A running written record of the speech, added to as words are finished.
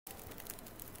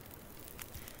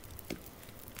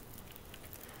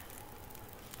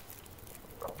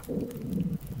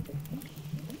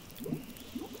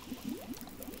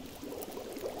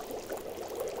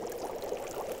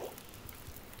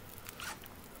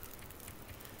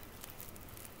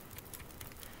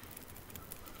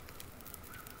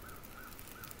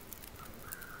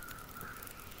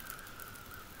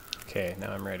Okay,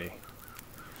 now I'm ready.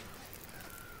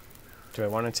 Do I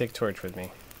want to take torch with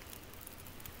me?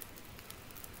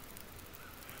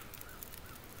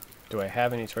 Do I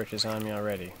have any torches on me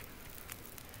already?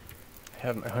 I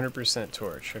have 100%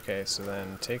 torch. Okay, so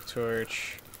then take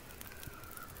torch.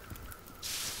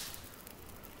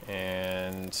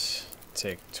 And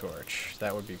take torch.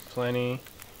 That would be plenty.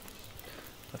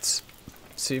 Let's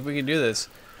see if we can do this.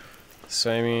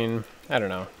 So, I mean, I don't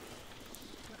know.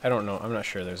 I don't know. I'm not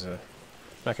sure there's a...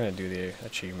 I'm not going to do the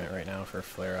achievement right now for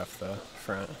flare off the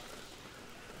front.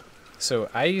 So,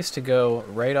 I used to go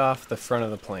right off the front of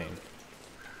the plane.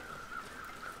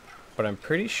 But I'm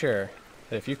pretty sure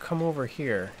that if you come over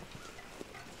here,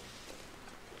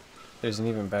 there's an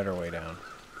even better way down.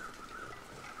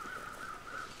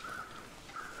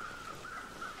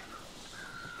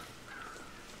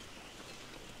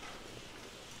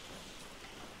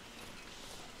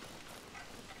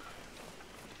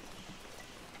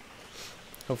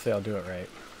 Hopefully I'll do it right.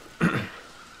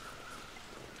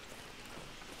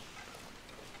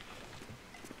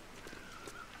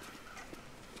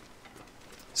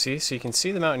 See? So you can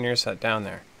see the Mountaineer's hut down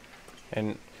there.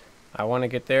 And I want to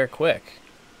get there quick.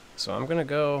 So I'm going to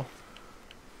go...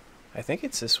 I think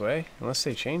it's this way, unless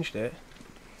they changed it.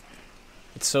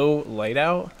 It's so light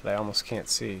out that I almost can't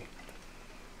see.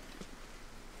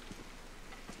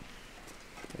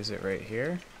 Is it right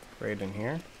here? Right in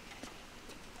here?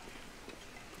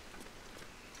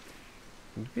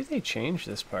 Maybe they changed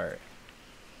this part.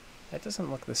 That doesn't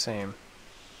look the same.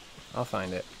 I'll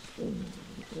find it.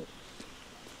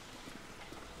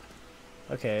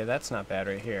 Okay, that's not bad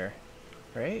right here.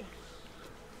 Right?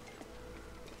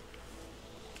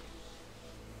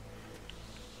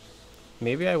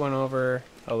 Maybe I went over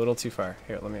a little too far.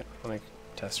 Here, let me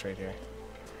test right here.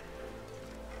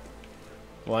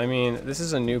 Well, I mean, this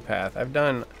is a new path. I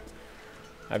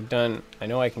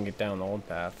know I can get down the old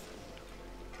path.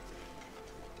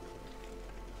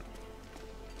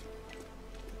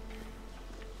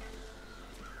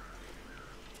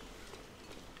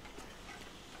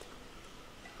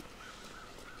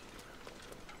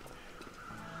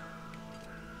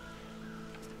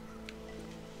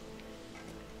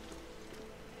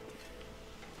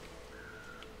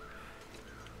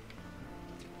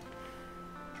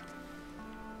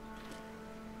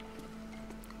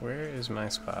 Where is my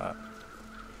spot?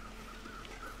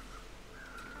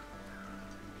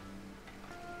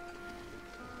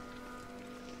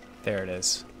 There it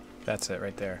is. That's it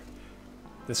right there.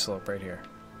 This slope right here.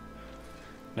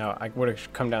 Now, I would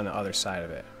have come down the other side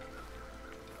of it.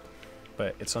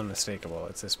 But it's unmistakable.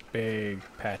 It's this big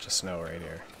patch of snow right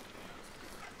here.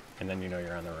 And then you know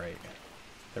you're on the right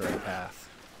path.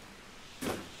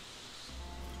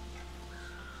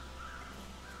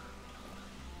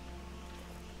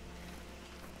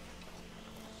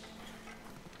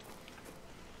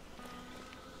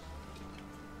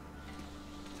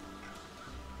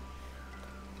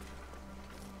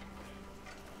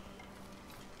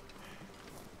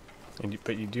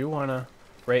 But you do want to,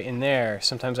 right in there,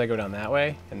 sometimes I go down that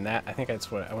way, and that, I think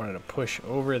that's what I wanted to push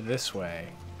over this way.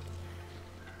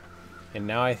 And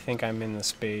now I think I'm in the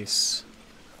space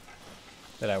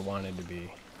that I wanted to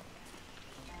be.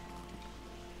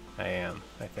 I am,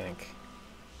 I think.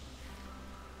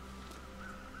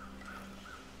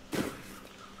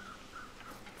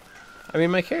 I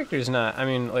mean, my character's not, I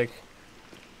mean, like,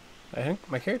 I think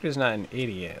my character's not an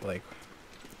idiot. Like,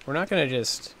 we're not going to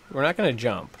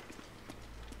jump.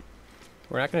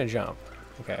 We're not going to jump.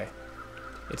 Okay.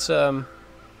 It's,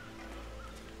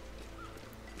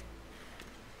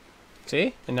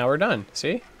 see? And now we're done.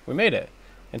 See? We made it.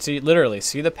 And see, literally,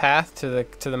 see the path to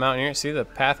the Mountaineer? See the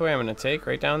pathway I'm going to take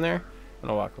right down there? I'm going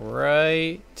to walk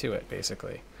right to it,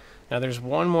 basically. Now, there's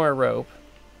one more rope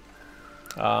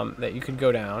that you could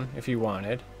go down if you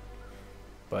wanted.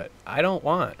 But I don't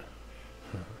want.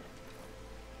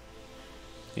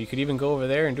 You could even go over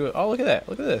there and do it. Oh, look at that.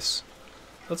 Look at this.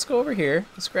 Let's go over here.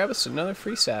 Let's grab us another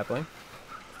free sapling.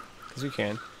 Because we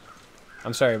can.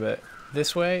 I'm sorry, but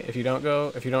this way, if you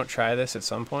don't try this at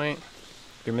some point,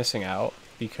 you're missing out.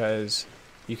 Because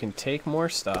you can take more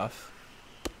stuff.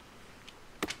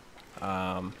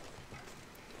 You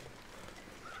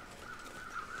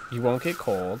won't get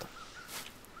cold.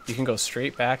 You can go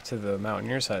straight back to the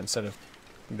Mountaineer's hut instead of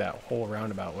that whole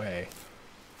roundabout way.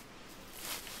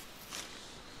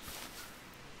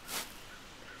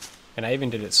 And I even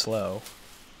did it slow.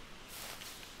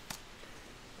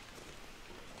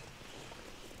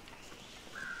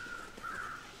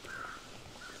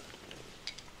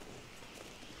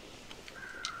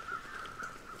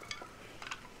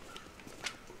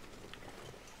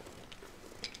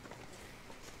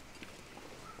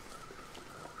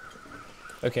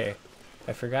 Okay,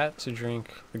 I forgot to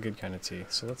drink the good kind of tea,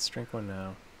 so let's drink one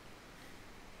now.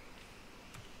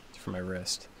 For my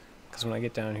wrist. Because when I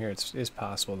get down here, it is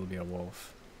possible to be a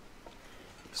wolf.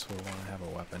 So we'll want to have a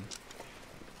weapon.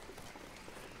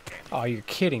 Oh, you're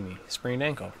kidding me. Sprained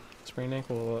ankle. Sprained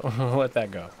ankle, we'll let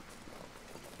that go.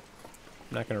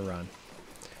 I'm not going to run.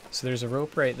 So there's a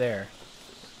rope right there.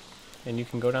 And you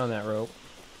can go down that rope.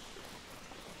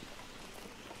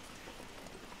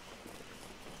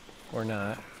 Or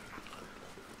not.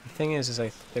 The thing is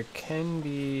there can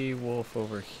be wolf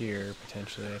over here,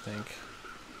 potentially, I think.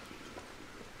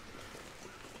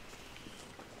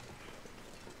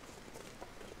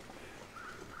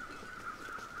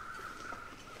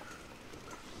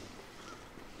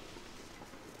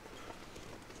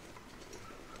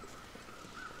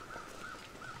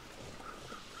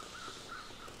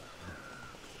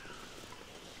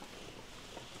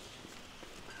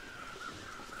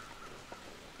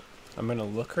 I'm gonna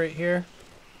look right here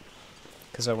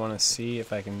because I want to see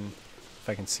if I can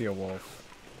see a wolf.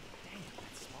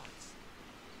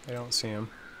 I don't see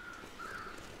him.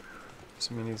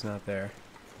 So I mean he's not there.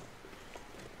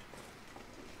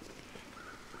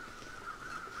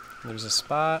 There's a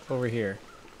spot over here.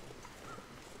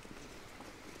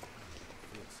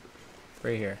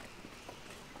 Right here.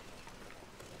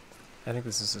 I think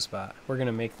this is the spot. We're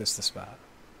gonna make this the spot.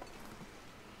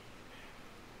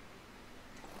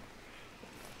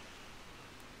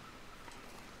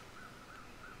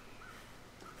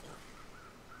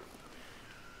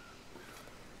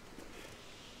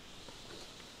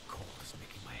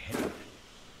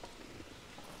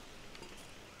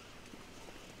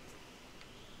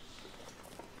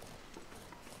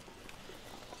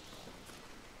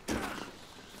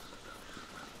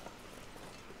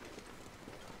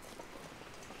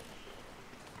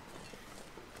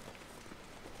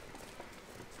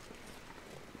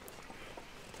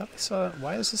 I thought I saw...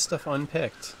 Why is this stuff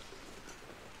unpicked?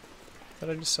 I thought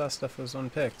I just saw stuff that was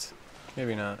unpicked.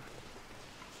 Maybe not.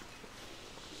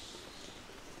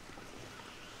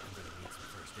 I'm gonna need some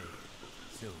first aid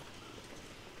soon.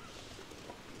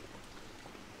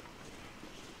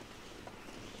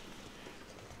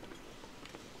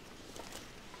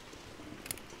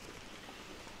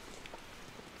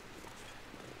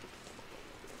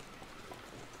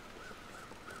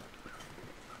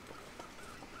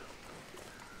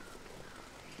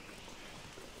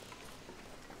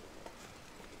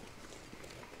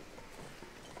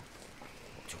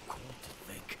 Too cold to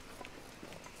think.